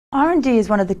R&D is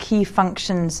one of the key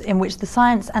functions in which the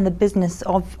science and the business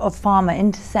of pharma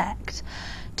intersect.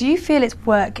 Do you feel its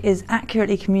work is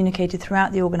accurately communicated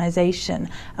throughout the organisation?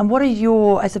 And what are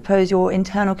your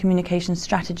internal communication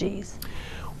strategies?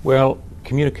 Well,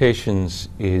 communications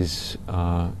has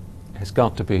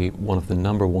got to be one of the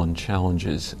 #1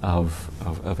 challenges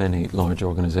of any large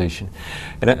organisation.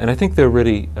 And I think there are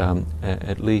really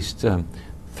at least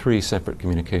 3 separate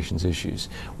communications issues.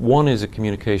 One is a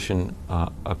communication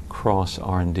across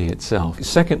R&D itself. The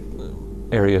second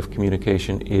area of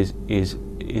communication is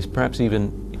perhaps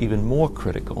even more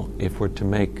critical if we're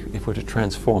to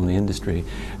transform the industry,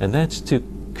 and that's to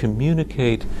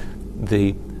communicate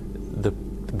the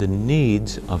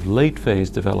needs of late phase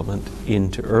development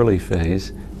into early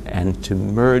phase, and to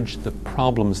merge the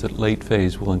problems that late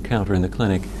phase will encounter in the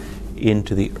clinic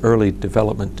into the early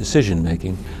development decision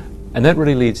making. And that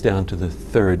really leads down to the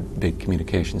third big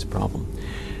communications problem.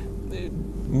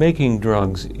 Making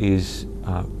drugs is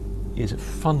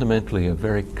fundamentally a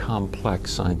very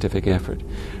complex scientific effort.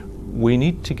 We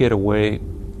need to get away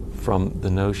from the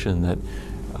notion that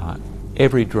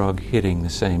every drug hitting the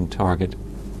same target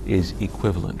is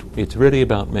equivalent. It's really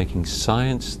about making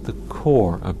science the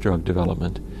core of drug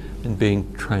development and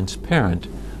being transparent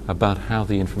about how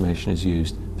the information is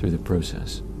used through the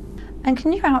process. And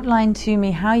can you outline to me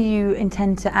how you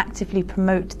intend to actively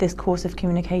promote this course of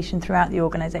communication throughout the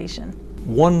organisation?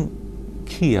 One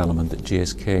key element that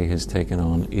GSK has taken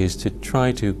on is to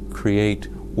try to create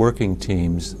working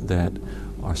teams that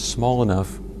are small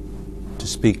enough to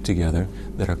speak together,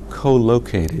 that are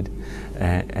co-located,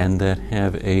 and that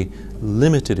have a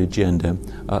limited agenda,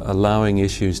 allowing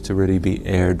issues to really be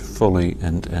aired fully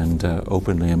and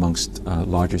openly amongst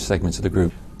larger segments of the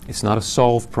group. It's not a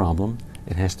solved problem.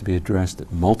 It has to be addressed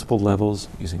at multiple levels,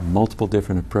 using multiple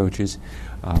different approaches.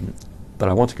 But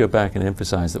I want to go back and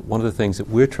emphasize that one of the things that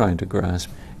we're trying to grasp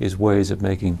is ways of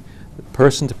making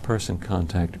person-to-person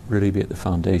contact really be at the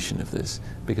foundation of this,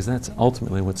 because that's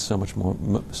ultimately what's so much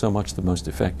the most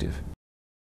effective.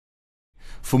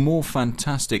 For more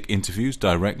fantastic interviews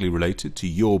directly related to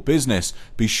your business,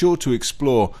 be sure to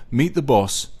explore Meet the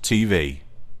Boss TV.